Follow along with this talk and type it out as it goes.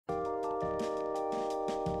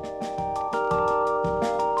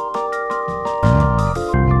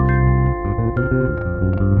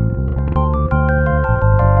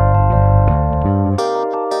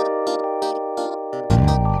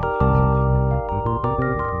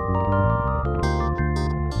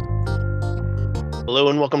Hello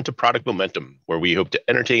and welcome to Product Momentum, where we hope to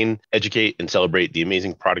entertain, educate, and celebrate the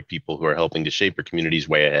amazing product people who are helping to shape your community's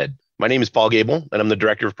way ahead. My name is Paul Gable, and I'm the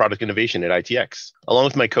Director of Product Innovation at ITX. Along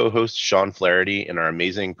with my co-host, Sean Flaherty, and our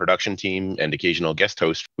amazing production team and occasional guest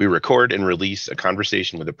host, we record and release a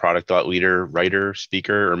conversation with a product thought leader, writer,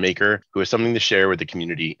 speaker, or maker who has something to share with the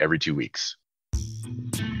community every 2 weeks.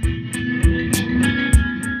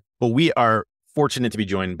 Well, we are fortunate to be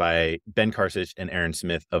joined by Ben Carcich and Aaron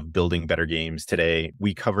Smith of Building Better Games today.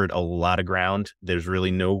 We covered a lot of ground. There's really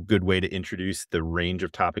no good way to introduce the range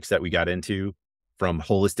of topics that we got into, from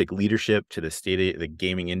holistic leadership to the state of the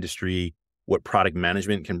gaming industry, what product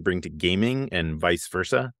management can bring to gaming and vice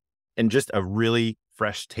versa, and just a really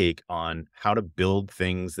fresh take on how to build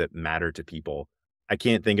things that matter to people. I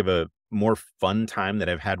can't think of a more fun time that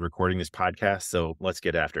I've had recording this podcast, so let's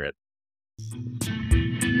get after it.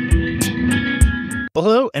 Well,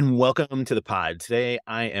 hello and welcome to the pod. Today,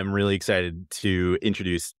 I am really excited to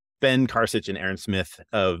introduce Ben Carcich and Aaron Smith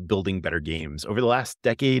of Building Better Games. Over the last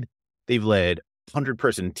decade, they've led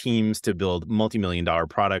 100-person teams to build multi-million-dollar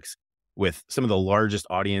products with some of the largest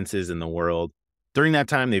audiences in the world. During that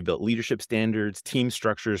time, they've built leadership standards, team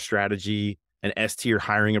structure, strategy, an S-tier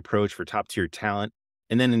hiring approach for top-tier talent.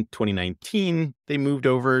 And then in 2019, they moved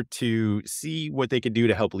over to see what they could do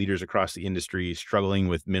to help leaders across the industry struggling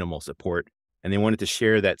with minimal support. And they wanted to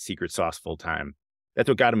share that secret sauce full time. That's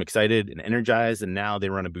what got them excited and energized. And now they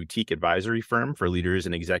run a boutique advisory firm for leaders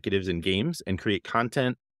and executives in games and create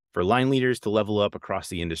content for line leaders to level up across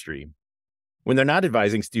the industry. When they're not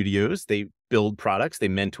advising studios, they build products, they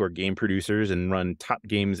mentor game producers and run top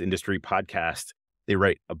games industry podcasts. They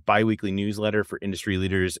write a biweekly newsletter for industry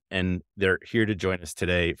leaders, and they're here to join us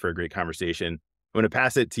today for a great conversation. I'm going to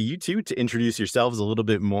pass it to you two to introduce yourselves a little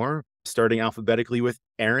bit more, starting alphabetically with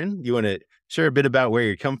Aaron. You want to share a bit about where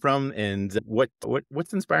you come from and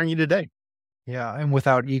what's inspiring you today? Yeah, I'm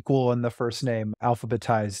without equal in the first name,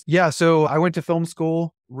 alphabetized. Yeah, so I went to film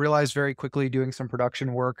school, realized very quickly doing some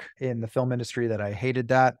production work in the film industry that I hated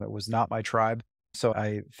that. It was not my tribe. So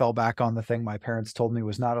I fell back on the thing my parents told me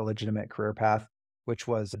was not a legitimate career path, which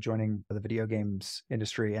was joining the video games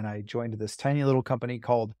industry. And I joined this tiny little company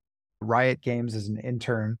called Riot Games as an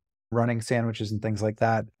intern, running sandwiches and things like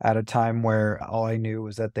that at a time where all I knew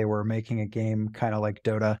was that they were making a game kind of like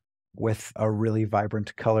Dota with a really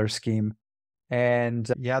vibrant color scheme. And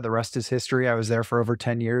yeah, the rest is history. I was there for over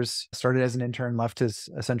 10 years, started as an intern, left as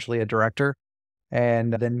essentially a director,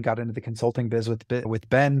 and then got into the consulting biz with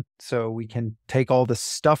Ben. So we can take all the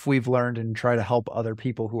stuff we've learned and try to help other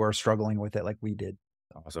people who are struggling with it like we did.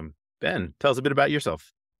 Awesome. Ben, tell us a bit about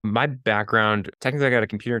yourself. My background, technically I got a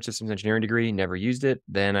computer and systems engineering degree, never used it.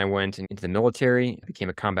 Then I went into the military, became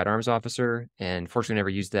a combat arms officer, and fortunately never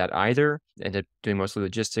used that either. Ended up doing mostly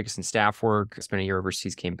logistics and staff work, spent a year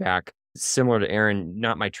overseas, came back. Similar to Aaron,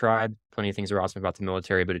 not my tribe. Plenty of things are awesome about the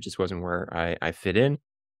military, but it just wasn't where I fit in.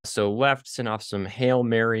 So left, sent off some Hail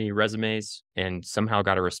Mary resumes, and somehow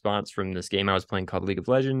got a response from this game I was playing called League of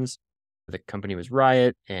Legends. The company was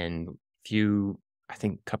Riot, and I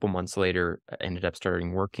think a couple months later, I ended up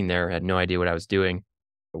starting working there. I had no idea what I was doing.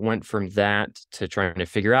 Went from that to trying to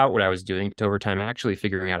figure out what I was doing to over time actually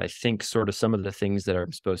figuring out, I think, sort of some of the things that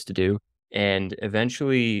I'm supposed to do. And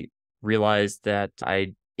eventually realized that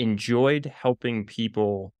I enjoyed helping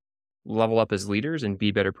people level up as leaders and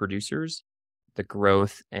be better producers. The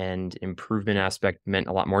growth and improvement aspect meant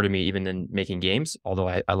a lot more to me even than making games, although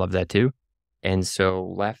I love that too. And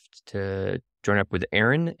so left to join up with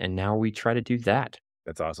Aaron, and now we try to do that.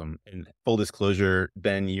 That's awesome. And full disclosure,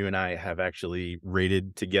 Ben, you and I have actually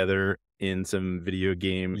raided together in some video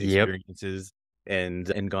game experiences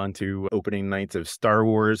and gone to opening nights of Star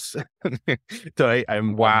Wars. So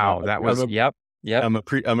I'm wow, that was yep.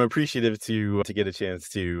 I'm appreciative to get a chance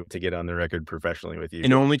to get on the record professionally with you.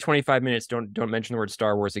 In only 25 minutes, don't mention the word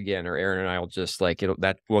Star Wars again, or Aaron and I will just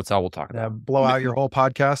that's all we'll talk about. Blow out your whole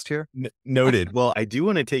podcast here. Noted. Well, I do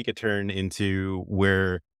want to take a turn into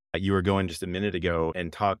where you were going just a minute ago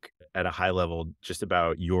and talk at a high level just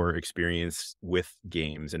about your experience with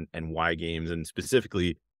games and why games, and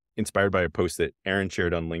specifically inspired by a post that Aaron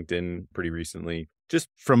shared on LinkedIn pretty recently. Just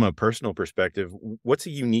from a personal perspective, what's a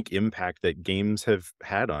unique impact that games have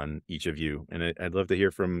had on each of you? And I'd love to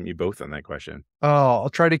hear from you both on that question. Oh, I'll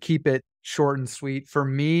try to keep it short and sweet. For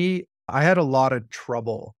me, I had a lot of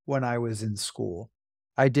trouble when I was in school.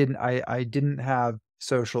 I didn't have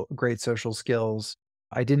great social skills.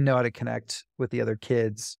 I didn't know how to connect with the other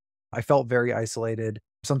kids. I felt very isolated.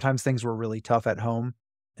 Sometimes things were really tough at home.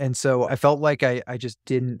 And so I felt like I just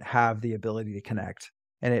didn't have the ability to connect.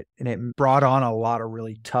 it brought on a lot of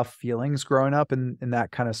really tough feelings growing up in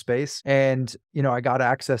that kind of space. And, I got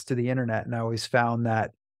access to the internet, and I always found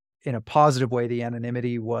that in a positive way, the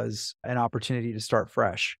anonymity was an opportunity to start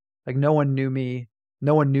fresh. Like, no one knew me.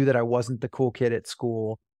 No one knew that I wasn't the cool kid at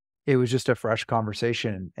school. It was just a fresh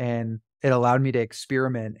conversation, and it allowed me to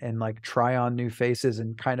experiment and like try on new faces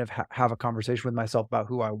and kind of have a conversation with myself about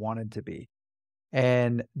who I wanted to be.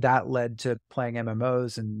 And that led to playing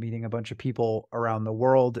MMOs and meeting a bunch of people around the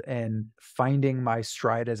world and finding my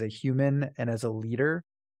stride as a human and as a leader,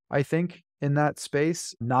 I think, in that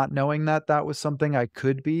space, not knowing that that was something I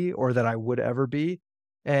could be or that I would ever be.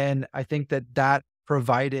 And I think that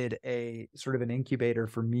provided a sort of an incubator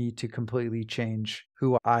for me to completely change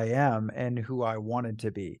who I am and who I wanted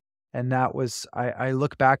to be. And that was, I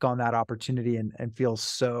look back on that opportunity and feel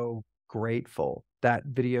so grateful that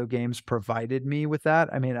video games provided me with that.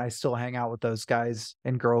 I mean, I still hang out with those guys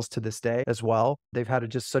and girls to this day as well. They've had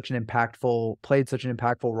played such an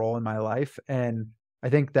impactful role in my life. And I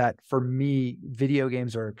think that for me, video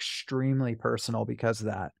games are extremely personal because of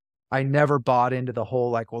that. I never bought into the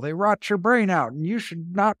whole like, well, they rot your brain out and you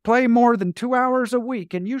should not play more than 2 hours a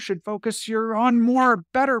week and you should focus on more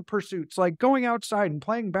better pursuits like going outside and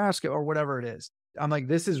playing basketball or whatever it is. I'm like,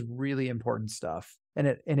 this is really important stuff. And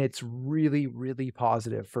it's really, really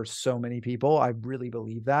positive for so many people. I really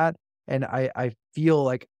believe that. And I feel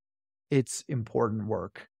like it's important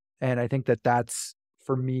work. And I think that that's,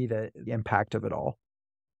 for me, the impact of it all.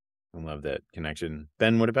 I love that connection.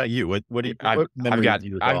 Ben, what about you? What do you?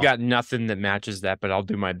 I've got nothing that matches that, but I'll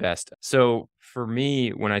do my best. So for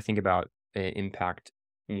me, when I think about impact,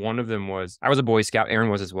 one of them was I was a Boy Scout. Aaron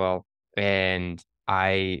was as well, and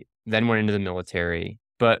I then went into the military.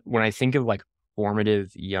 But when I think of like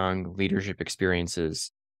formative young leadership experiences,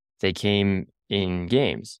 they came in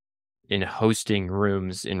games, in hosting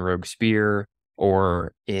rooms in Rogue Spear,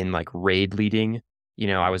 or in like raid leading.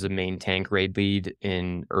 I was a main tank raid lead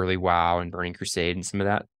in early WoW and Burning Crusade and some of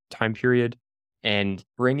that time period. And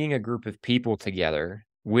bringing a group of people together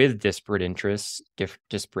with disparate interests,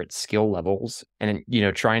 disparate skill levels, and,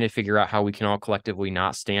 trying to figure out how we can all collectively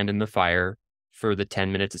not stand in the fire for the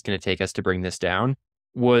 10 minutes it's going to take us to bring this down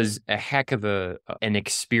was a heck of an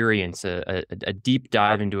experience, a deep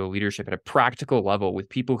dive into a leadership at a practical level with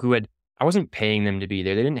people who I wasn't paying them to be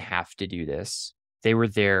there. They didn't have to do this. They were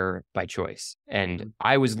there by choice, and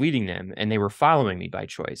I was leading them, and they were following me by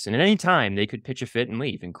choice. And at any time, they could pitch a fit and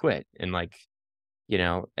leave and quit. And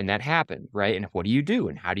and that happened, right? And what do you do?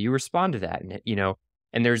 And how do you respond to that? And,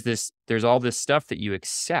 and there's all this stuff that you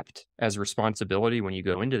accept as responsibility when you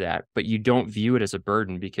go into that, but you don't view it as a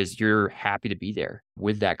burden because you're happy to be there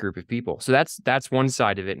with that group of people. So that's one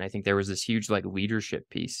side of it. And I think there was this huge like leadership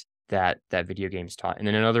piece that video games taught. And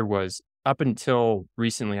then another was, up until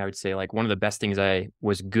recently, I would say like one of the best things I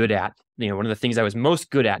was good at, one of the things I was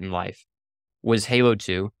most good at in life was Halo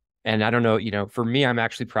 2. And I don't know, for me, I'm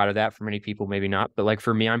actually proud of that. For many people, maybe not. But like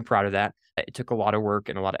for me, I'm proud of that. It took a lot of work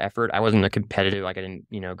and a lot of effort. I wasn't a competitive, like I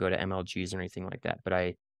didn't, go to MLGs or anything like that. But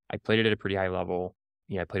I played it at a pretty high level.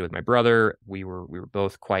 I played with my brother. We were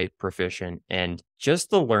both quite proficient. And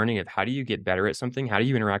just the learning of how do you get better at something? How do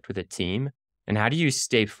you interact with a team? And how do you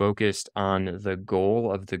stay focused on the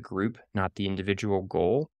goal of the group, not the individual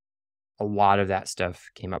goal? A lot of that stuff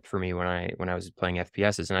came up for me when I was playing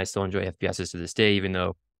FPSs, and I still enjoy FPSs to this day, even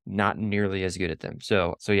though not nearly as good at them.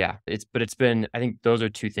 So yeah, it's been, I think those are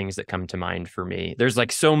two things that come to mind for me. There's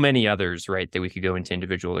like so many others, right, that we could go into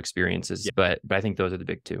individual experiences, but I think those are the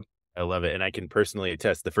big two. I love it. And I can personally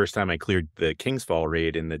attest, the first time I cleared the Kingsfall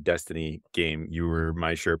raid in the Destiny game, you were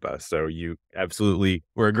my Sherpa. So you absolutely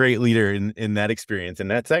were a great leader in that experience. And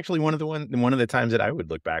that's actually one of the times that I would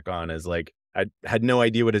look back on as like, I had no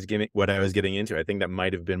idea what I was getting into. I think that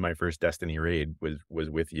might have been my first Destiny raid was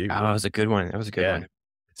with you. Oh, that was a good one. That was a good one.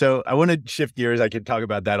 So I want to shift gears. I could talk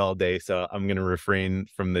about that all day. So I'm going to refrain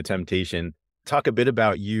from the temptation. Talk a bit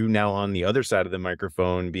about you now on the other side of the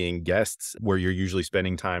microphone being guests, where you're usually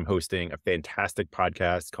spending time hosting a fantastic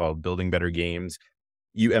podcast called Building Better Games.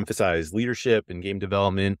 You emphasize leadership and game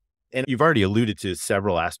development, and you've already alluded to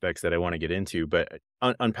several aspects that I want to get into, but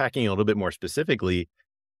unpacking a little bit more specifically,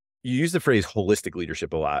 you use the phrase holistic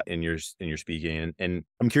leadership a lot in your speaking. And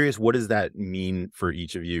I'm curious, what does that mean for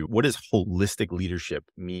each of you? What does holistic leadership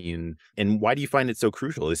mean? And why do you find it so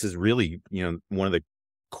crucial? This is really, one of the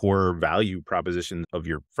core value proposition of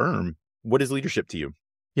your firm. What is leadership to you?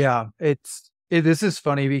 Yeah, this is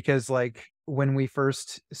funny because like when we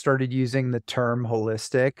first started using the term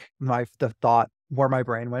holistic, the thought where my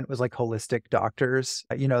brain went was like holistic doctors,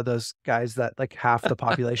 those guys that like half the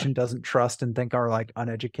population doesn't trust and think are like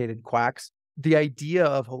uneducated quacks. the idea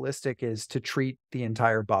of holistic is to treat the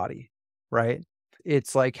entire body, right?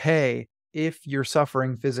 It's like, hey, if you're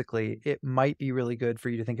suffering physically, it might be really good for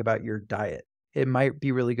you to think about your diet. It might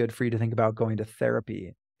be really good for you to think about going to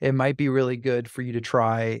therapy. It might be really good for you to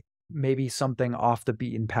try maybe something off the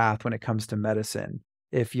beaten path when it comes to medicine,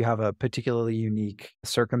 if you have a particularly unique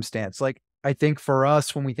circumstance. Like, I think for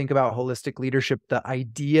us, when we think about holistic leadership, the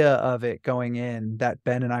idea of it going in that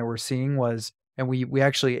Ben and I were seeing was, and we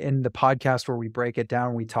actually, in the podcast where we break it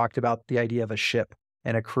down, we talked about the idea of a ship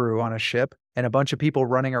and a crew on a ship and a bunch of people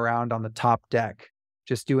running around on the top deck,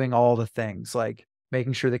 just doing all the things like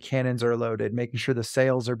making sure the cannons are loaded, making sure the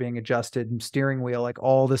sails are being adjusted, and steering wheel, like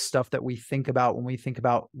all this stuff that we think about when we think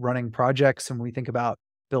about running projects and when we think about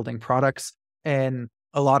building products. And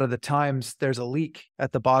a lot of the times there's a leak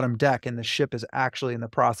at the bottom deck and the ship is actually in the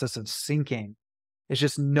process of sinking. It's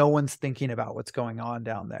just no one's thinking about what's going on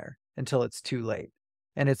down there until it's too late.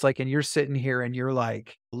 And it's like, and you're sitting here and you're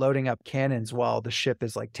like loading up cannons while the ship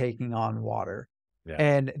is like taking on water. Yeah.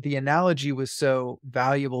 And the analogy was so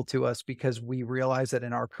valuable to us because we realized that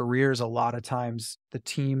in our careers, a lot of times the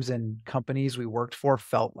teams and companies we worked for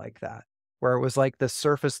felt like that, where it was like the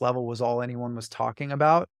surface level was all anyone was talking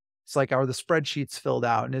about. It's like, are the spreadsheets filled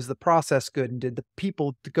out? And is the process good? And did the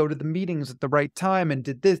people go to the meetings at the right time? And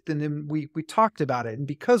did this? And then we talked about it. And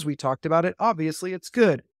because we talked about it, obviously it's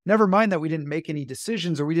good. Never mind that we didn't make any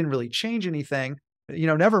decisions or we didn't really change anything.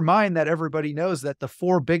 Never mind that everybody knows that the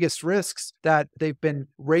 4 biggest risks that they've been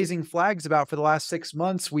raising flags about for the last 6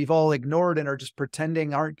 months, we've all ignored and are just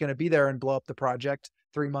pretending aren't going to be there and blow up the project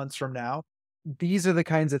 3 months from now. These are the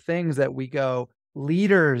kinds of things that we go,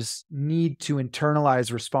 leaders need to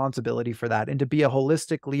internalize responsibility for that. And to be a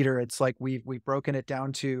holistic leader, it's like we've broken it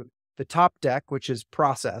down to the top deck, which is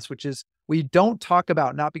process, which is we don't talk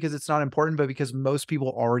about, not because it's not important, but because most people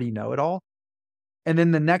already know it all. And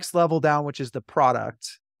then the next level down, which is the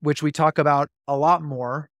product, which we talk about a lot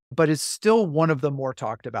more, but is still one of the more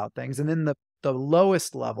talked about things. And then the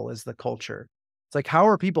lowest level is the culture. It's like, how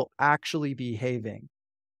are people actually behaving?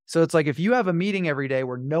 So it's like, if you have a meeting every day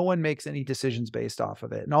where no one makes any decisions based off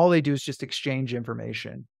of it, and all they do is just exchange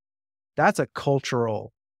information, that's a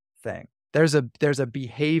cultural thing. There's a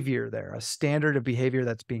behavior there, a standard of behavior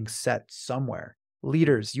that's being set somewhere.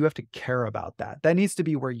 Leaders, you have to care about that. That needs to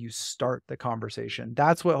be where you start the conversation.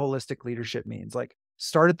 That's what holistic leadership means. Like,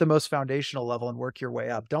 start at the most foundational level and work your way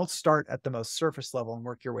up. Don't start at the most surface level and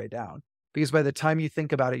work your way down, because by the time you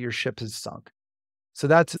think about it, your ship has sunk. So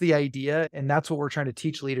that's the idea. And that's what we're trying to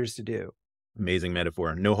teach leaders to do. Amazing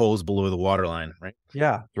metaphor. No holes below the waterline, right?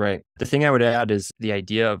 Yeah. Right. The thing I would add is the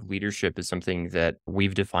idea of leadership is something that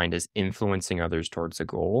we've defined as influencing others towards a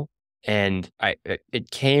goal. And it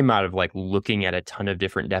came out of like looking at a ton of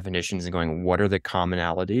different definitions and going, what are the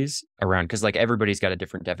commonalities around? Because like everybody's got a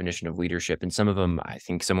different definition of leadership. And some of them, I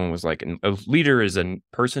think someone was like, a leader is a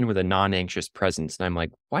person with a non-anxious presence. And I'm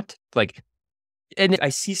like, what? Like, and I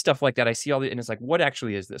see stuff like that. I see all the, and it's like, what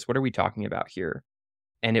actually is this? What are we talking about here?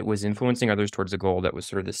 And it was influencing others towards a goal that was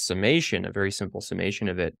sort of this summation, a very simple summation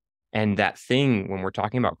of it. And that thing, when we're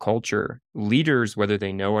talking about culture, leaders, whether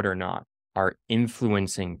they know it or not, are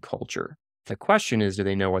influencing culture. The question is, do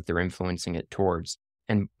they know what they're influencing it towards?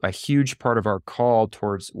 And a huge part of our call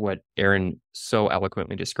towards what Aaron so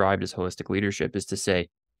eloquently described as holistic leadership is to say,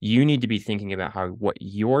 you need to be thinking about how what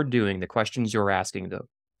you're doing, the questions you're asking,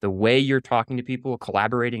 the way you're talking to people,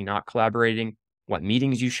 collaborating, not collaborating, what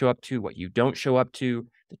meetings you show up to, what you don't show up to,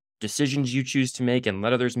 the decisions you choose to make and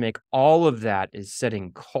let others make, all of that is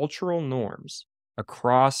setting cultural norms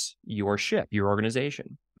across your ship, your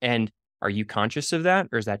organization. And are you conscious of that,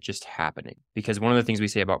 or is that just happening? Because one of the things we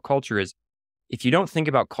say about culture is, if you don't think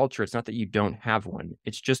about culture, it's not that you don't have one.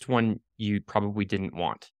 It's just one you probably didn't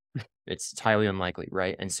want. It's highly unlikely,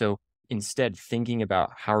 right? And so instead, thinking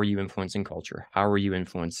about how are you influencing culture? How are you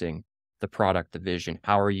influencing the product, the vision?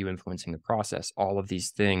 How are you influencing the process? All of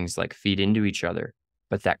these things like feed into each other.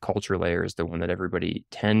 But that culture layer is the one that everybody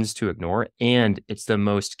tends to ignore. And it's the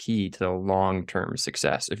most key to the long-term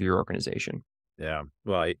success of your organization. Yeah.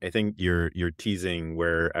 Well, I think you're teasing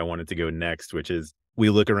where I wanted to go next, which is we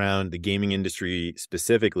look around the gaming industry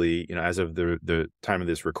specifically, as of the time of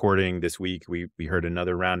this recording this week, we heard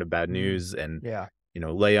another round of bad news and,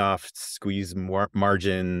 layoffs, squeeze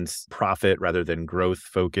margins, profit rather than growth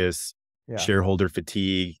focus, shareholder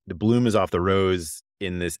fatigue. The bloom is off the rose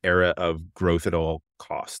in this era of growth at all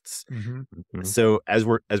costs. Mm-hmm. So as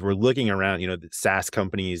we're looking around, the SaaS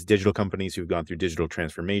companies, digital companies who've gone through digital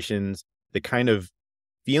transformations, the kind of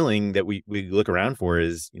feeling that we look around for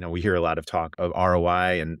is, we hear a lot of talk of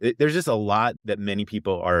ROI, and there's just a lot that many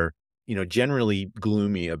people are generally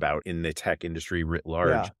gloomy about in the tech industry writ large.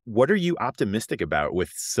 Yeah. What are you optimistic about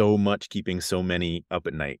with so much keeping so many up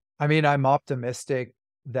at night? I mean, I'm optimistic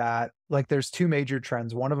that like there's two major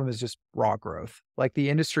trends. One of them is just raw growth. Like the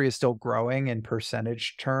industry is still growing in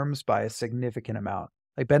percentage terms by a significant amount.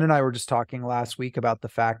 Like Ben and I were just talking last week about the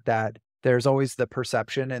fact that there's always the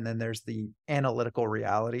perception and then there's the analytical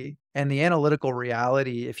reality. And the analytical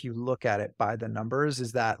reality, if you look at it by the numbers,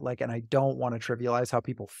 is that like, and I don't want to trivialize how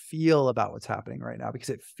people feel about what's happening right now because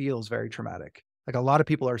it feels very traumatic. Like a lot of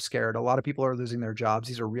people are scared. A lot of people are losing their jobs.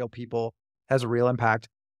 These are real people, has a real impact.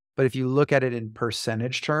 But if you look at it in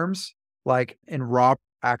percentage terms, like in raw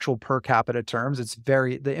actual per capita terms,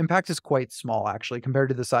 the impact is quite small actually compared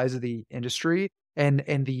to the size of the industry and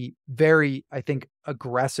the very, I think,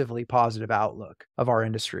 aggressively positive outlook of our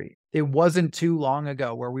industry. It wasn't too long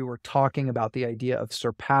ago where we were talking about the idea of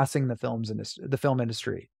surpassing the film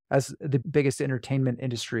industry as the biggest entertainment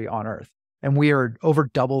industry on earth. And we are over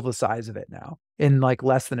double the size of it now in like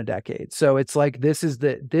less than a decade. So it's like this is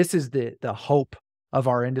the hope of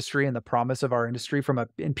our industry and the promise of our industry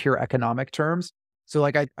in pure economic terms. So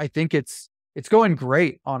like I think it's going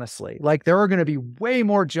great, honestly. Like there are going to be way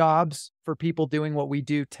more jobs for people doing what we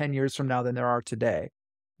do 10 years from now than there are today.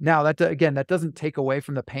 Now that doesn't take away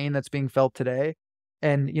from the pain that's being felt today.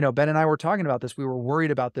 And Ben and I were talking about this. We were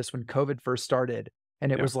worried about this when COVID first started,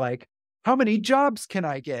 and it was like, how many jobs can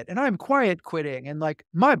I get? And I'm quiet quitting, and like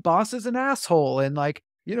my boss is an asshole, and like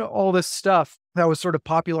all this stuff that was sort of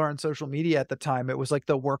popular on social media at the time. It was like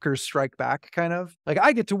the workers strike back kind of like,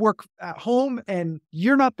 I get to work at home and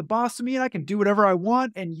you're not the boss of me and I can do whatever I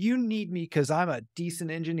want. And you need me because I'm a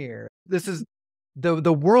decent engineer. This is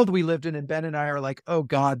the world we lived in. And Ben and I are like, oh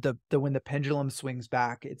God, when the pendulum swings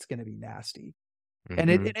back, it's going to be nasty. And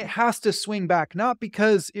it has to swing back, not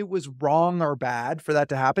because it was wrong or bad for that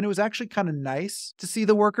to happen. It was actually kind of nice to see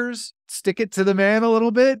the workers stick it to the man a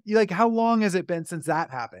little bit. Like, how long has it been since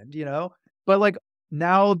that happened, But like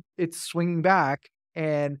now it's swinging back,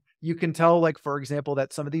 and you can tell, like, for example,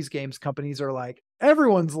 that some of these games companies are like,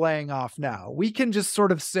 everyone's laying off now. We can just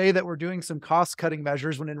sort of say that we're doing some cost cutting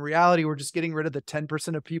measures when in reality, we're just getting rid of the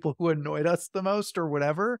 10% of people who annoyed us the most or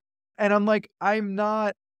whatever. And I'm like,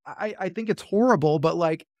 I think it's horrible, but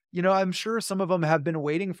like, I'm sure some of them have been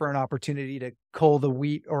waiting for an opportunity to cull the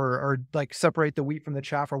wheat or like separate the wheat from the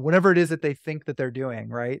chaff or whatever it is that they think that they're doing,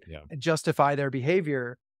 right? Yeah. And justify their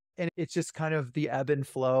behavior. And it's just kind of the ebb and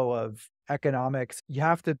flow of economics. You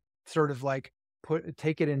have to sort of like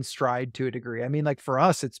take it in stride to a degree. I mean, like for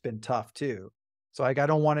us, it's been tough too. So like, I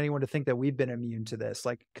don't want anyone to think that we've been immune to this.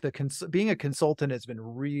 Like being a consultant has been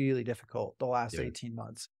really difficult the last 18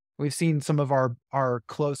 months. We've seen some of our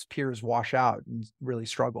close peers wash out and really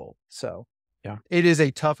struggle. So yeah, it is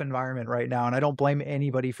a tough environment right now. And I don't blame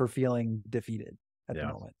anybody for feeling defeated at the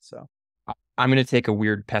moment. So I'm going to take a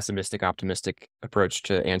weird pessimistic, optimistic approach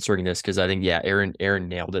to answering this because I think, Aaron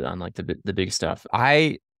nailed it on like the big stuff.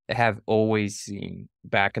 I have always seen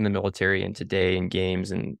back in the military and today in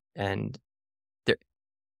games and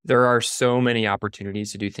there are so many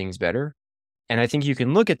opportunities to do things better. And I think you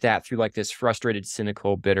can look at that through like this frustrated,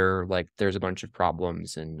 cynical, bitter, like there's a bunch of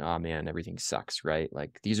problems and oh man, everything sucks, right?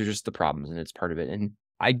 Like these are just the problems and it's part of it. And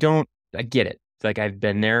I get it. Like I've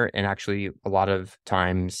been there, and actually a lot of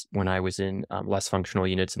times when I was in less functional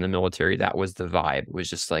units in the military, that was the vibe. It was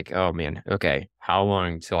just like, oh man, okay, how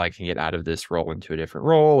long till I can get out of this role into a different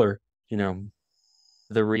role? Or,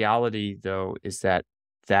 the reality though is that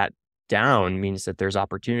down means that there's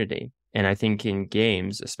opportunity. And I think in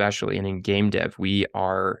games, especially, and in game dev, we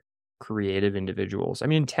are creative individuals. I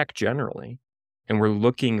mean, in tech generally. And we're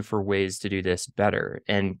looking for ways to do this better.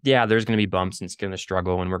 And yeah, there's going to be bumps and it's going to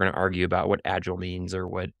struggle. And we're going to argue about what agile means or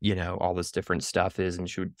what, all this different stuff is. And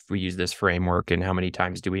should we use this framework and how many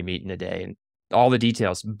times do we meet in a day and all the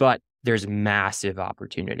details. But there's massive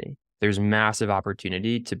opportunity. There's massive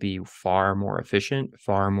opportunity to be far more efficient,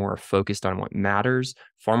 far more focused on what matters,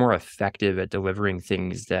 far more effective at delivering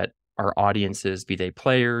things that our audiences, be they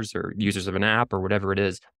players or users of an app or whatever it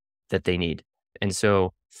is, that they need. And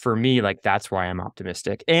so for me, like, that's why I'm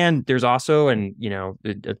optimistic. And there's also,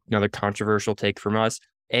 another controversial take from us,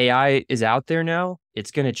 AI is out there now.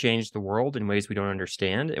 It's going to change the world in ways we don't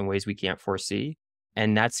understand, in ways we can't foresee.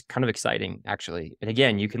 And that's kind of exciting, actually. And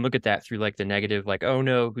again, you can look at that through like the negative, like, oh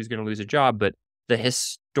no, who's going to lose a job? But the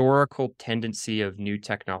historical tendency of new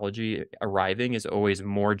technology arriving is always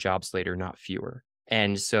more jobs later, not fewer.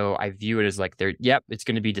 And so I view it as like it's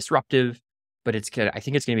going to be disruptive, but I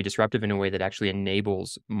think it's going to be disruptive in a way that actually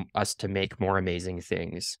enables us to make more amazing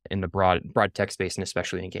things in the broad tech space and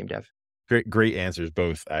especially in game dev. Great answers,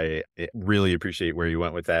 both. I really appreciate where you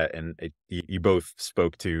went with that. And you both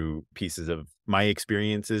spoke to pieces of my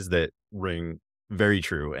experiences that ring very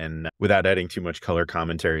true. And without adding too much color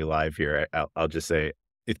commentary live here, I'll just say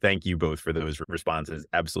thank you both for those responses.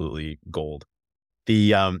 Absolutely gold.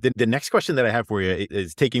 The next question that I have for you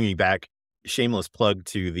is taking me back, shameless plug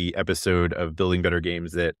to the episode of Building Better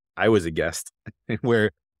Games that I was a guest,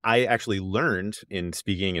 where I actually learned in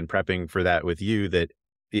speaking and prepping for that with you that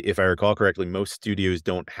if I recall correctly, most studios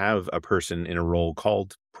don't have a person in a role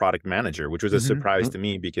called product manager, which was a surprise to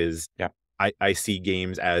me because I see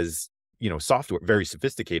games as, software, very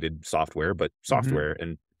sophisticated software, but software.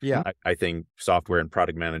 And I think software and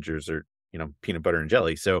product managers are, peanut butter and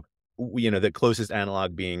jelly. So, the closest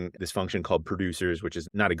analog being this function called producers, which is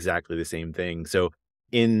not exactly the same thing. So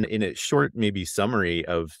in a short, maybe summary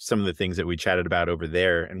of some of the things that we chatted about over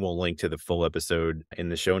there, and we'll link to the full episode in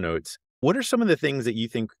the show notes. What are some of the things that you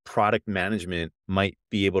think product management might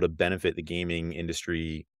be able to benefit the gaming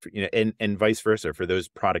industry, and vice versa for those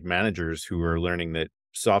product managers who are learning that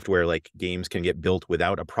software like games can get built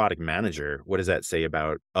without a product manager? What does that say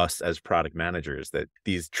about us as product managers, that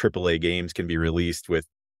these AAA games can be released with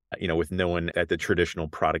no one at the traditional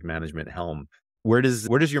product management helm? Where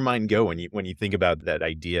does your mind go when you think about that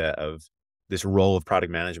idea of this role of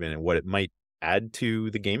product management and what it might add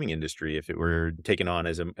to the gaming industry if it were taken on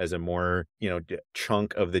as a more,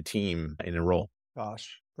 chunk of the team in a role?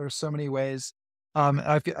 Gosh, there's so many ways.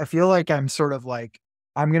 I feel like I'm sort of like,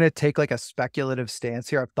 I'm going to take like a speculative stance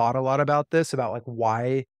here. I've thought a lot about this, about like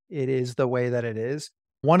why it is the way that it is.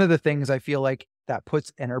 One of the things I feel like that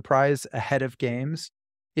puts enterprise ahead of games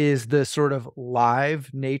is the sort of live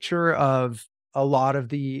nature of a lot of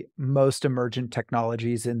the most emergent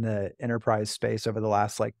technologies in the enterprise space over the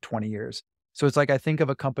last like 20 years. So it's like, I think of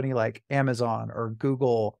a company like Amazon or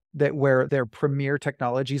Google that where their premier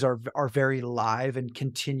technologies are very live and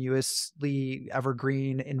continuously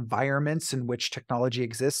evergreen environments in which technology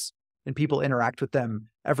exists and people interact with them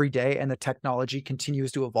every day. And the technology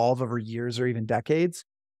continues to evolve over years or even decades.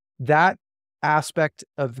 That aspect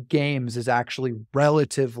of games is actually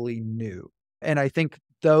relatively new. And I think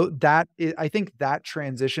that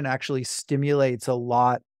transition actually stimulates a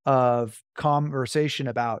lot of conversation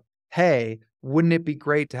about, hey, wouldn't it be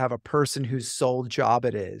great to have a person whose sole job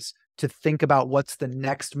it is to think about what's the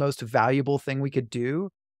next most valuable thing we could do,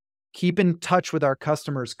 keep in touch with our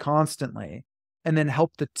customers constantly, and then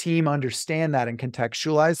help the team understand that and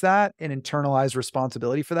contextualize that and internalize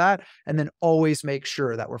responsibility for that. And then always make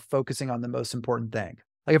sure that we're focusing on the most important thing.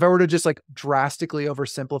 Like if I were to just like drastically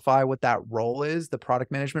oversimplify what that role is, the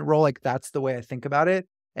product management role, like that's the way I think about it.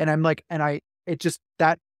 And I'm like,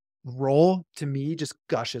 that role to me just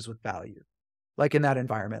gushes with value. Like in that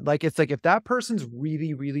environment, like it's like if that person's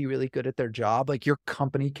really, really, really good at their job, like your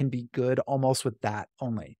company can be good almost with that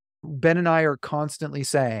only. Ben and I are constantly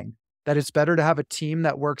saying that it's better to have a team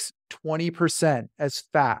that works 20% as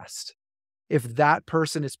fast. If that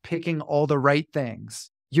person is picking all the right things,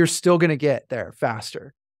 you're still going to get there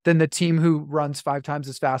faster than the team who runs 5 times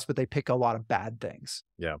as fast, but they pick a lot of bad things.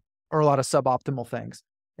 Yeah. Or a lot of suboptimal things.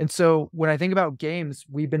 And so when I think about games,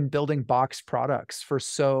 we've been building box products for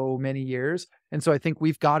so many years. And so I think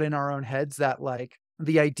we've got in our own heads that like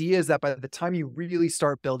the idea is that by the time you really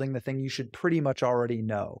start building the thing, you should pretty much already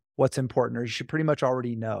know what's important, or you should pretty much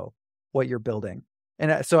already know what you're building.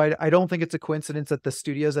 And so I don't think it's a coincidence that the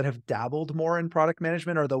studios that have dabbled more in product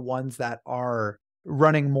management are the ones that are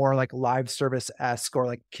running more like live service-esque or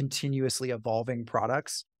like continuously evolving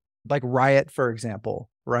products, like Riot, for example,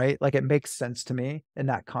 right? Like it makes sense to me in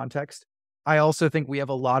that context. I also think we have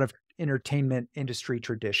a lot of entertainment industry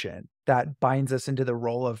tradition that binds us into the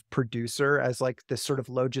role of producer as like this sort of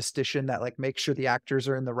logistician that like makes sure the actors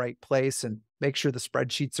are in the right place and make sure the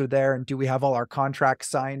spreadsheets are there. And do we have all our contracts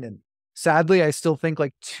signed? And sadly, I still think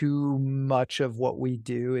like too much of what we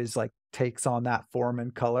do is like takes on that form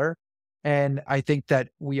and color. And I think that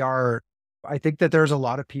there's a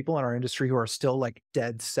lot of people in our industry who are still like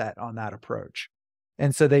dead set on that approach.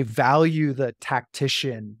 And so they value the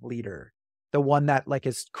tactician leader, the one that like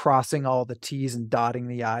is crossing all the T's and dotting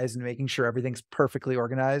the I's and making sure everything's perfectly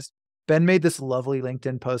organized. Ben made this lovely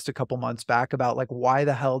LinkedIn post a couple months back about like, why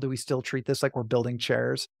the hell do we still treat this like we're building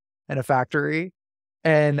chairs in a factory?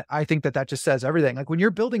 And I think that just says everything. Like when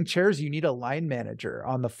you're building chairs, you need a line manager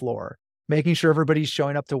on the floor, making sure everybody's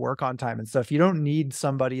showing up to work on time and stuff. You don't need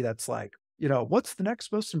somebody that's like, what's the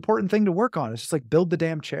next most important thing to work on? It's just like build the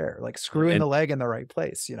damn chair, like screw in the leg in the right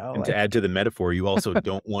place, And like, to add to the metaphor, you also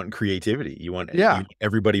don't want creativity. You want yeah.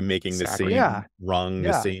 everybody making the same rung,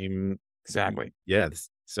 yeah. the same. Exactly. Yeah.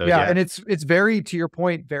 So yeah, and it's very, to your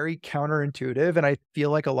point, very counterintuitive. And I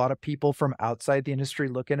feel like a lot of people from outside the industry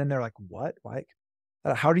look in and they're like, what? Like,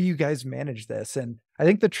 how do you guys manage this? And I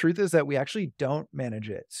think the truth is that we actually don't manage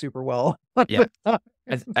it super well. Yeah.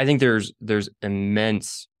 I think there's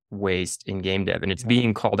immense waste in game dev, and it's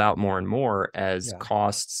being called out more and more as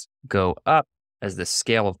costs go up, as the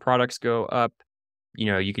scale of products go up. You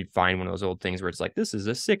know, you could find one of those old things where it's like, this is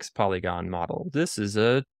a 6 polygon model. This is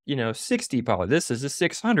a, 60 poly. This is a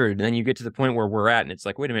 600. And then you get to the point where we're at, and it's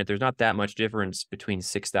like, wait a minute, there's not that much difference between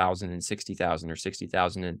 6,000 and 60,000 or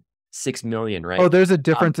 60,000 and 6 million, right? Oh, there's a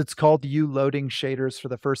difference. It's called you loading shaders for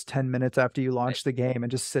the first 10 minutes after you launch the game and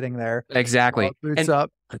just sitting there. Exactly. Boots up.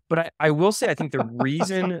 But I will say, I think the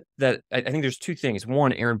reason that I think there's two things.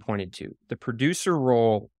 One, Aaron pointed to the producer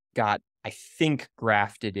role got, I think,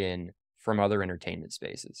 grafted in from other entertainment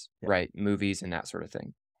spaces, right? Movies and that sort of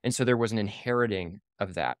thing. And so there was an inheriting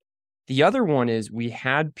of that. The other one is we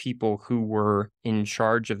had people who were in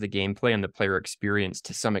charge of the gameplay and the player experience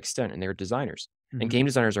to some extent, and they were designers. And game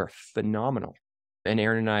designers are phenomenal. And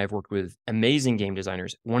Aaron and I have worked with amazing game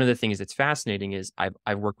designers. One of the things that's fascinating is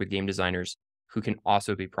I've worked with game designers who can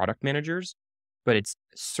also be product managers, but it's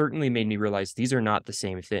certainly made me realize these are not the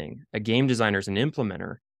same thing. A game designer is an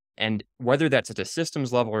implementer. And whether that's at a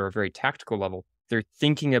systems level or a very tactical level, they're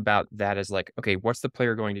thinking about that as like, okay, what's the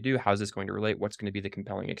player going to do? How's this going to relate? What's going to be the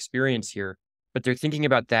compelling experience here? But they're thinking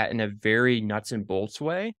about that in a very nuts and bolts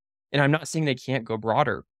way. And I'm not saying they can't go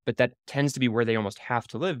broader, but that tends to be where they almost have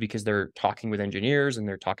to live because they're talking with engineers and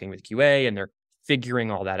they're talking with QA and they're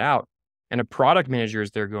figuring all that out. And a product manager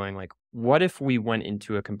is they're going like, what if we went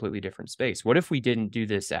into a completely different space? What if we didn't do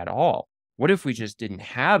this at all? What if we just didn't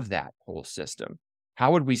have that whole system?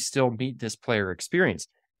 How would we still meet this player experience?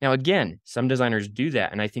 Now, again, some designers do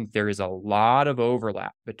that. And I think there is a lot of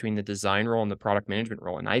overlap between the design role and the product management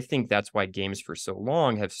role. And I think that's why games for so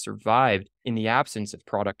long have survived in the absence of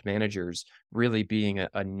product managers really being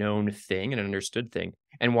a known thing and an understood thing.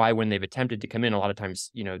 And why when they've attempted to come in, a lot of times,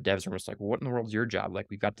 devs are almost like, what in the world's your job? Like,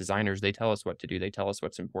 we've got designers. They tell us what to do. They tell us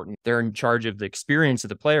what's important. They're in charge of the experience of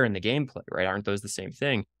the player and the gameplay, right? Aren't those the same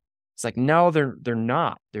thing? It's like, no, they're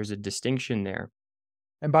not. There's a distinction there.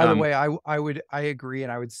 And by the way, I agree.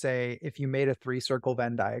 And I would say if you made a 3-circle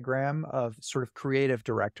Venn diagram of sort of creative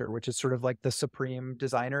director, which is sort of like the supreme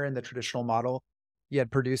designer in the traditional model, you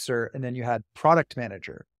had producer and then you had product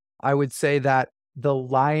manager. I would say that the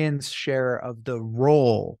lion's share of the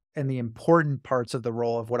role and the important parts of the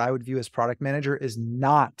role of what I would view as product manager is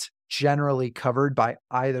not generally covered by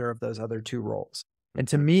either of those other two roles. And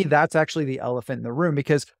to me, that's actually the elephant in the room,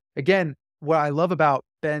 because again, what I love about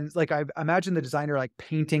Ben's, like, I imagine the designer like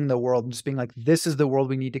painting the world and just being like, this is the world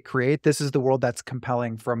we need to create. This is the world that's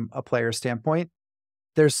compelling from a player standpoint.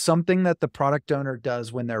 There's something that the product owner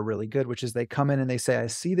does when they're really good, which is they come in and they say, I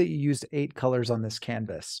see that you used 8 colors on this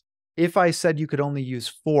canvas. If I said you could only use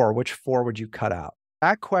 4, which 4 would you cut out?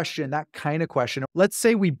 That question, that kind of question, let's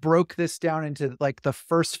say we broke this down into like the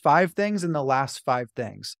first 5 things and the last 5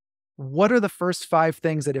 things. What are the first 5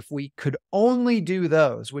 things that if we could only do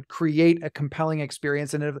those would create a compelling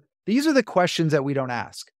experience? And these are the questions that we don't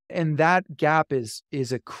ask. And that gap is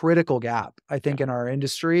a critical gap, I think, in our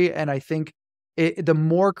industry. And I think the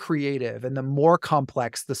more creative and the more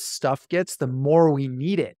complex the stuff gets, the more we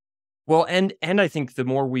need it. Well, and I think the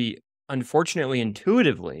more we, unfortunately,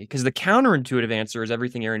 intuitively, because the counterintuitive answer is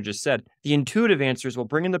everything Aaron just said. The intuitive answer is we'll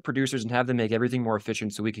bring in the producers and have them make everything more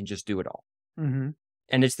efficient so we can just do it all. Mm-hmm.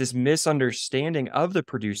 And it's this misunderstanding of the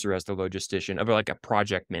producer as the logistician, of like a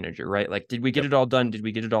project manager, right? Like, did we get it all done? Did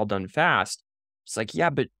we get it all done fast? It's like, yeah,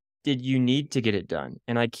 but did you need to get it done?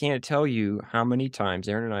 And I can't tell you how many times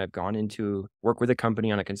Aaron and I have gone into work with a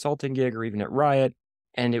company on a consulting gig or even at Riot.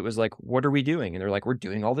 And it was like, what are we doing? And they're like, we're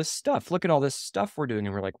doing all this stuff. Look at all this stuff we're doing.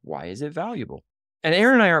 And we're like, why is it valuable? And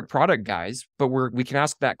Aaron and I aren't product guys, but we can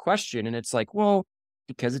ask that question. And it's like, well,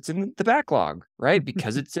 because it's in the backlog, right?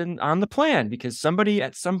 Because it's on the plan, because somebody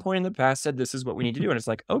at some point in the past said, this is what we need to do. And it's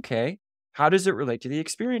like, okay, how does it relate to the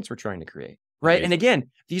experience we're trying to create? Right. And again,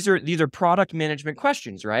 these are product management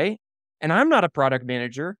questions, right? And I'm not a product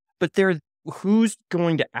manager, but who's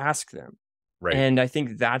going to ask them? Right. And I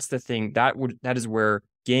think that's the thing that is where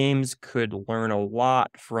games could learn a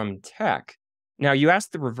lot from tech. Now, you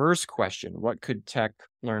asked the reverse question, what could tech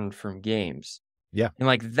learn from games? Yeah. And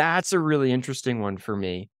like, that's a really interesting one for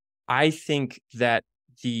me. I think that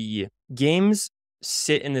the games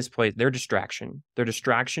sit in this place, they're distraction. They're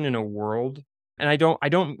distraction in a world. And I don't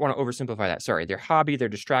want to oversimplify that. Sorry, they're hobby, they're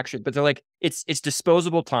distraction, but they're like, it's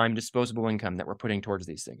disposable time, disposable income that we're putting towards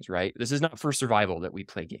these things, right? This is not for survival that we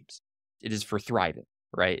play games. It is for thriving,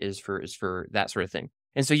 right? It is for that sort of thing.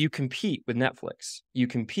 And so you compete with Netflix, you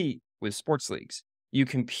compete with sports leagues, you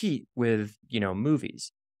compete with,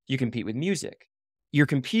 movies, you compete with music, you're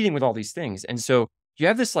competing with all these things. And so you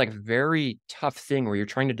have this like very tough thing where you're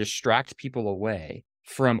trying to distract people away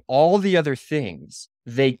from all the other things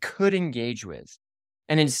they could engage with.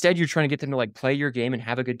 And instead you're trying to get them to like play your game and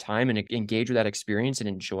have a good time and engage with that experience and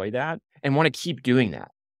enjoy that and want to keep doing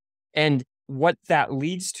that. And what that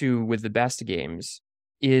leads to with the best games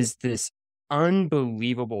is this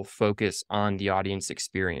unbelievable focus on the audience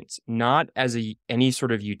experience, not as any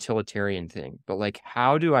sort of utilitarian thing, but like,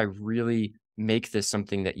 how do I really make this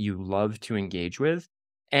something that you love to engage with?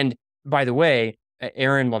 And by the way,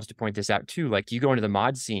 Aaron loves to point this out too. Like, you go into the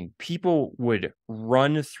mod scene, people would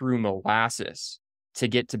run through molasses to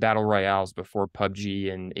get to battle royales before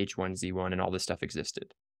PUBG and H1Z1 and all this stuff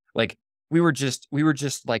existed. Like, we were just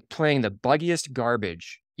like playing the buggiest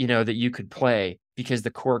garbage, that you could play because the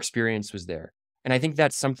core experience was there. And I think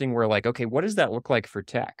that's something where like, okay, what does that look like for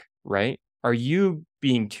tech, right? Are you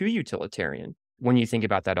being too utilitarian when you think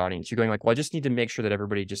about that audience? You're going like, well, I just need to make sure that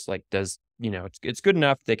everybody just like does, it's good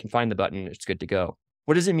enough. They can find the button. It's good to go.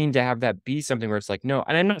 What does it mean to have that be something where it's like, no,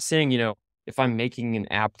 and I'm not saying, if I'm making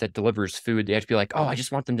an app that delivers food, they have to be like, oh, I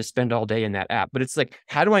just want them to spend all day in that app. But it's like,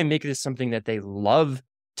 how do I make this something that they love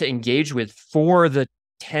to engage with for the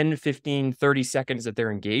 10, 15, 30 seconds that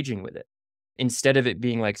they're engaging with it, instead of it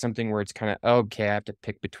being like something where it's kind of, okay, I have to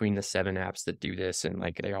pick between the 7 apps that do this and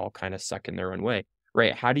like they all kind of suck in their own way,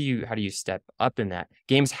 right? How do you step up in that?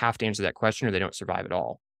 Games have to answer that question or they don't survive at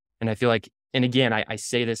all. And I feel like, and again, I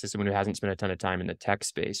say this as someone who hasn't spent a ton of time in the tech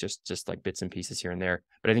space, just like bits and pieces here and there.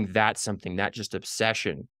 But I think that's something, that just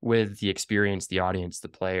obsession with the experience, the audience, the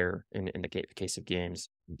player in the case of games.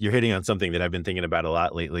 You're hitting on something that I've been thinking about a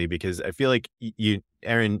lot lately, because I feel like you,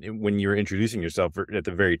 Aaron, when you were introducing yourself at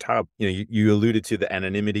the very top, you alluded to the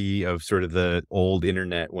anonymity of sort of the old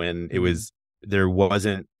internet when it was, there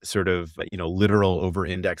wasn't sort of, literal over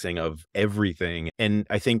indexing of everything. And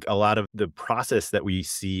I think a lot of the process that we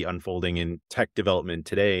see unfolding in tech development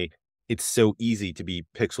today, it's so easy to be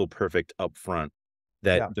pixel perfect up front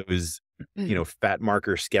that those, fat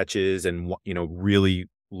marker sketches and, really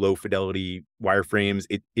low fidelity wireframes,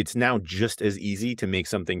 it's now just as easy to make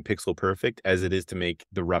something pixel perfect as it is to make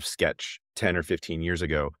the rough sketch 10 or 15 years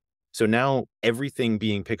ago. So now everything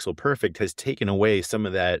being pixel perfect has taken away some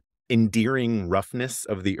of that endearing roughness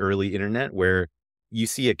of the early internet, where you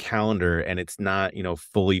see a calendar and it's not,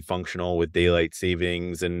 fully functional with daylight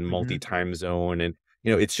savings and multi-time zone. And,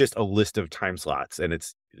 it's just a list of time slots and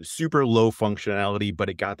it's super low functionality, but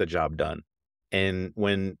it got the job done. And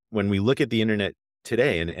when we look at the internet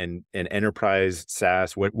today and enterprise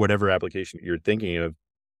SaaS, whatever application you're thinking of,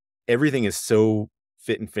 everything is so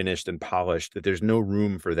fit and finished and polished that there's no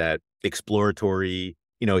room for that exploratory,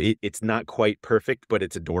 it's not quite perfect, but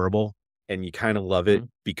it's adorable and you kind of love it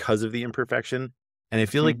because of the imperfection. And I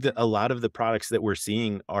feel like a lot of the products that we're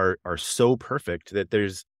seeing are so perfect that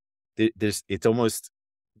there's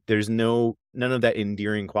none of that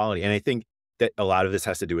endearing quality. And I think that a lot of this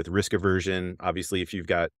has to do with risk aversion. Obviously, if you've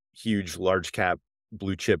got huge, large cap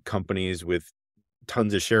blue chip companies with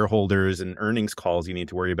tons of shareholders and earnings calls you need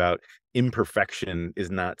to worry about, imperfection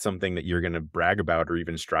is not something that you're going to brag about or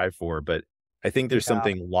even strive for. But I think there's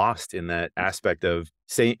something lost in that aspect of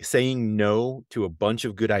saying no to a bunch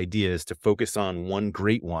of good ideas to focus on one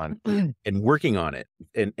great one and working on it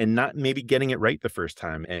and not maybe getting it right the first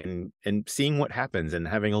time and seeing what happens and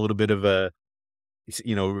having a little bit of a,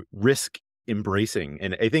 risk embracing.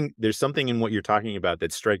 And I think there's something in what you're talking about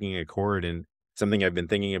that's striking a chord and something I've been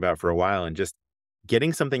thinking about for a while, and just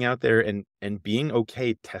getting something out there and being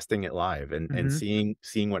okay testing it live and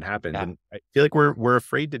seeing what happens. And I feel like we're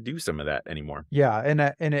afraid to do some of that anymore. Yeah.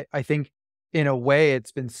 And I think in a way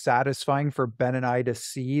it's been satisfying for Ben and I to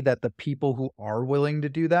see that the people who are willing to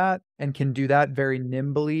do that and can do that very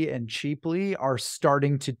nimbly and cheaply are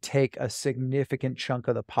starting to take a significant chunk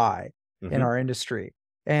of the pie in our industry.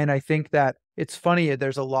 And I think that it's funny,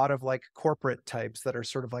 there's a lot of like corporate types that are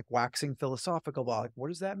sort of like waxing philosophical about like, what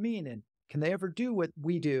does that mean? And can they ever do what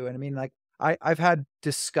we do? And I mean, like, I've had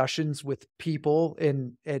discussions with people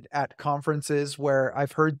at conferences where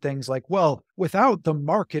I've heard things like, well, without the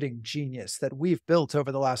marketing genius that we've built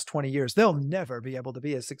over the last 20 years, they'll never be able to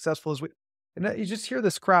be as successful as we. And you just hear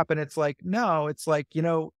this crap and it's like, no, it's like,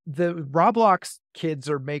 the Roblox kids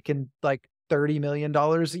are making like $30 million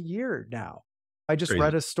a year now. I just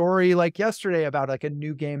read a story like yesterday about like a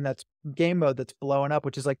new game mode that's blowing up,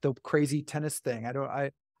 which is like the crazy tennis thing.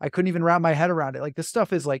 I couldn't even wrap my head around it. Like this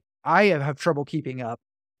stuff is like, I have trouble keeping up.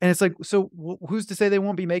 And it's like, so who's to say they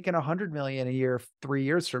won't be making 100 million a year 3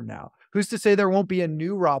 years from now? Who's to say there won't be a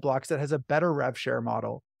new Roblox that has a better rev share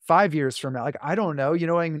model 5 years from now? Like, I don't know. You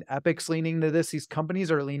know, I mean, Epic's leaning into this. These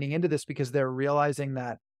companies are leaning into this because they're realizing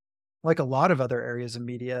that, like a lot of other areas of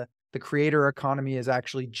media, the creator economy is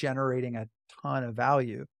actually generating a ton of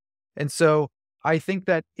value. And so I think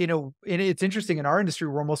that, you know, and it's interesting in our industry,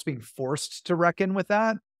 we're almost being forced to reckon with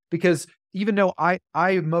that, because even though I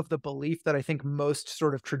am of the belief that I think most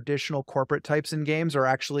sort of traditional corporate types in games are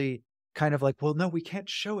actually kind of like, well, no, we can't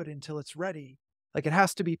show it until it's ready. Like, it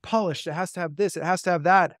has to be polished. It has to have this. It has to have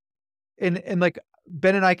that. And like,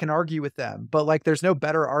 Ben and I can argue with them, but like, there's no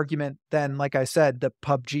better argument than, like I said, the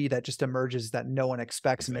PUBG that just emerges that no one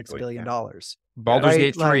expects and makes $1 billion. Baldur's Right?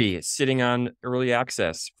 Gate 3 Like, sitting on early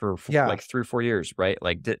access for Yeah. like 3 or 4 years, right?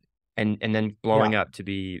 Like and then blowing up to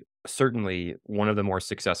be certainly one of the more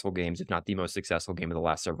successful games, if not the most successful game of the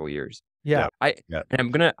last several years. yeah. And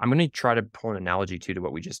I'm gonna try to pull an analogy to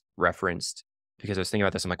what we just referenced, because I was thinking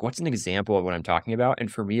about this. I'm like, what's an example of what I'm talking about?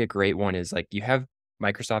 And for me, a great one is like, you have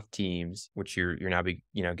Microsoft Teams, which you're now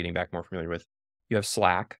getting back more familiar with. You have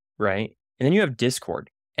Slack, right? And then you have Discord.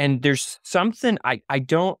 And there's something I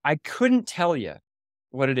couldn't tell you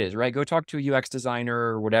what it is, right? Go talk to a UX designer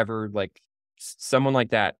or whatever, like someone like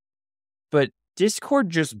that. But Discord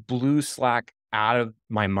just blew Slack out of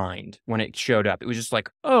my mind when it showed up. It was just like,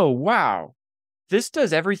 oh, wow, this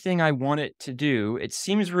does everything I want it to do. It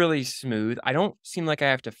seems really smooth. I don't seem like I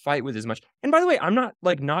have to fight with as much. And by the way, I'm not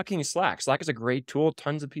like knocking Slack. Slack is a great tool.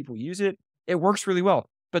 Tons of people use it. It works really well.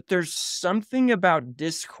 But there's something about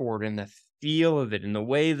Discord and the feel of it and the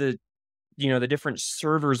way the different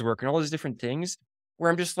servers work and all those different things, where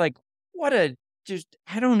I'm just like,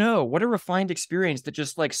 I don't know, what a refined experience that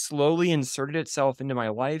just like slowly inserted itself into my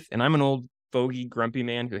life. And I'm an old fogey, grumpy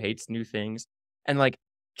man who hates new things. And like,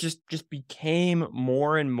 just became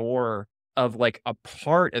more and more of like a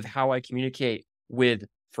part of how I communicate with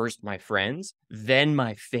first my friends, then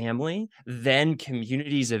my family, then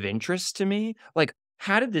communities of interest to me. Like,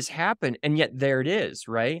 how did this happen? And yet there it is,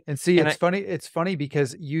 right? And see, And it's funny. It's funny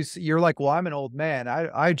because you're like, well, I'm an old man.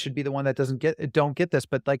 I should be the one that don't get this.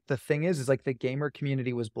 But like, the thing is like, the gamer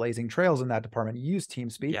community was blazing trails in that department. Use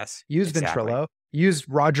TeamSpeak, Yes, use exactly. Ventrilo, use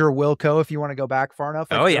Roger Wilco if you want to go back far enough.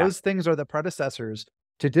 Like, those things are the predecessors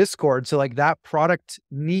to Discord. So like, that product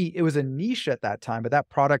need, it was a niche at that time, but that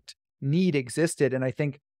product need existed. And I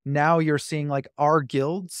think now you're seeing like our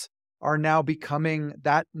guilds are now becoming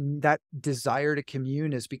that desire to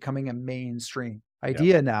commune is becoming a mainstream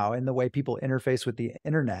idea now in the way people interface with the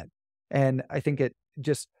internet. And I think it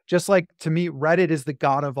just like, to me, Reddit is the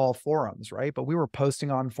god of all forums, right? But we were posting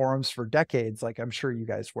on forums for decades, like I'm sure you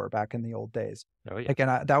guys were back in the old days. Oh, yeah. Like, and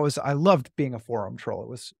I loved being a forum troll.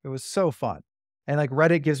 It was so fun. And like,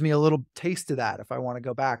 Reddit gives me a little taste of that if I want to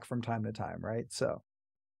go back from time to time, right? So,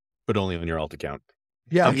 but only on your alt account.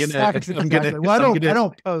 yeah, exactly. Well, I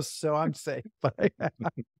don't post, so I'm safe. But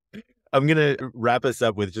I'm going to wrap us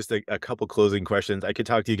up with just a couple closing questions. I could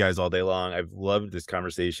talk to you guys all day long. I've loved this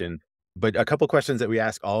conversation, but a couple questions that we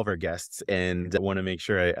ask all of our guests, and I want to make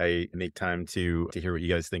sure I make time to hear what you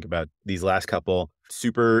guys think about these last couple.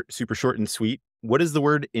 Super, super short and sweet. What does the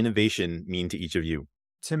word innovation mean to each of you?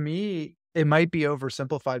 To me, it might be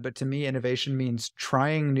oversimplified, but to me, innovation means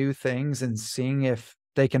trying new things and seeing if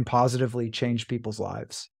they can positively change people's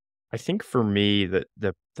lives. I think for me,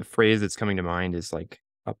 the phrase that's coming to mind is like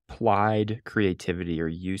applied creativity or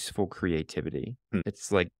useful creativity.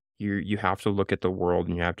 It's like you have to look at the world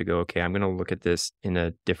and you have to go, okay, I'm going to look at this in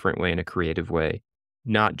a different way, in a creative way,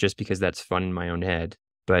 not just because that's fun in my own head,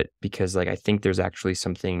 but because like I think there's actually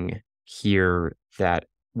something here that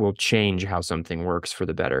will change how something works for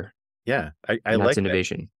the better. Yeah, I And like that's that.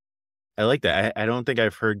 innovation. I like that. I don't think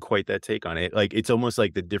I've heard quite that take on it. Like, it's almost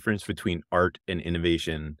like the difference between art and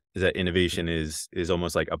innovation is that innovation is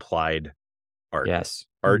almost like applied art. Yes.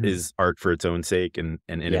 Art is art for its own sake, and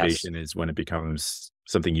innovation is when it becomes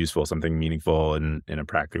something useful, something meaningful in a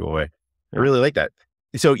practical way. I really like that.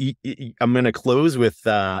 So I'm going to close with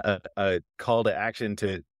a call to action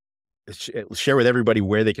to share with everybody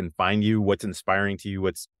where they can find you, what's inspiring to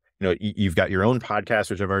you, you've got your own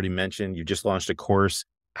podcast, which I've already mentioned. You just launched a course.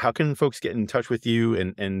 How can folks get in touch with you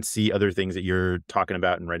and see other things that you're talking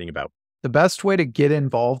about and writing about? The best way to get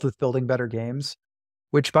involved with building better games,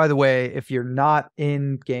 which, by the way, if you're not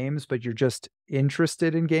in games, but you're just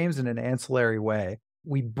interested in games in an ancillary way,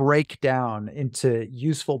 we break down into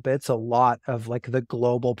useful bits a lot of like the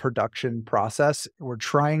global production process. We're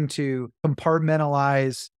trying to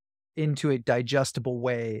compartmentalize into a digestible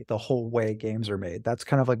way the whole way games are made. That's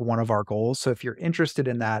kind of like one of our goals. So if you're interested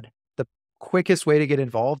in that, quickest way to get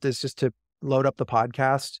involved is just to load up the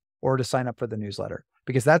podcast or to sign up for the newsletter,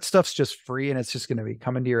 because that stuff's just free and it's just going to be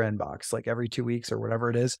coming to your inbox like every 2 weeks or whatever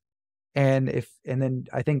it is. And then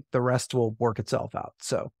I think the rest will work itself out.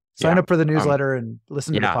 So sign up for the newsletter and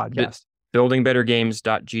listen to the podcast.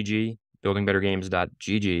 Buildingbettergames.gg,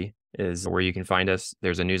 buildingbettergames.gg is where you can find us.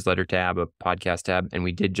 There's a newsletter tab, a podcast tab, and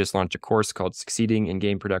we did just launch a course called Succeeding in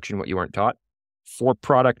Game Production, What You Weren't Taught. For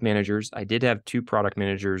product managers, I did have 2 product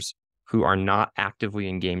managers who are not actively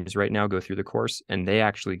in games right now go through the course, and they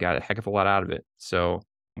actually got a heck of a lot out of it. So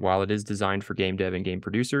while it is designed for game dev and game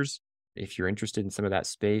producers, if you're interested in some of that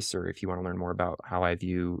space, or if you want to learn more about how I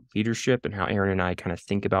view leadership and how Aaron and I kind of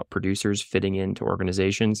think about producers fitting into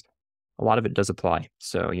organizations, a lot of it does apply.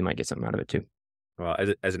 So you might get something out of it too. Well,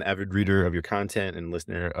 as an avid reader of your content and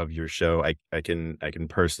listener of your show, I can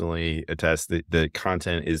personally attest that the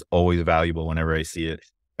content is always valuable whenever I see it.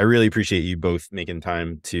 I really appreciate you both making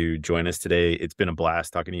time to join us today. It's been a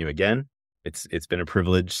blast talking to you again. It's been a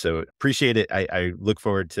privilege, so appreciate it. I look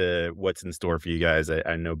forward to what's in store for you guys.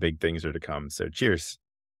 I know big things are to come. So cheers.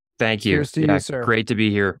 Thank you. Cheers to you, sir. Great to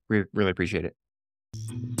be here. We really appreciate it.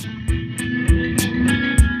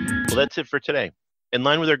 Well, that's it for today. In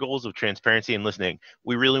line with our goals of transparency and listening,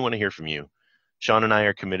 we really want to hear from you. Sean and I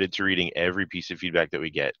are committed to reading every piece of feedback that we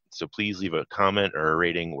get, so please leave a comment or a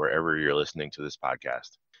rating wherever you're listening to this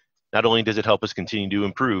podcast. Not only does it help us continue to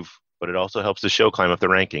improve, but it also helps the show climb up the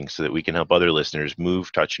rankings so that we can help other listeners move,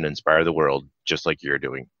 touch, and inspire the world just like you're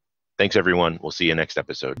doing. Thanks, everyone. We'll see you next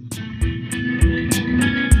episode.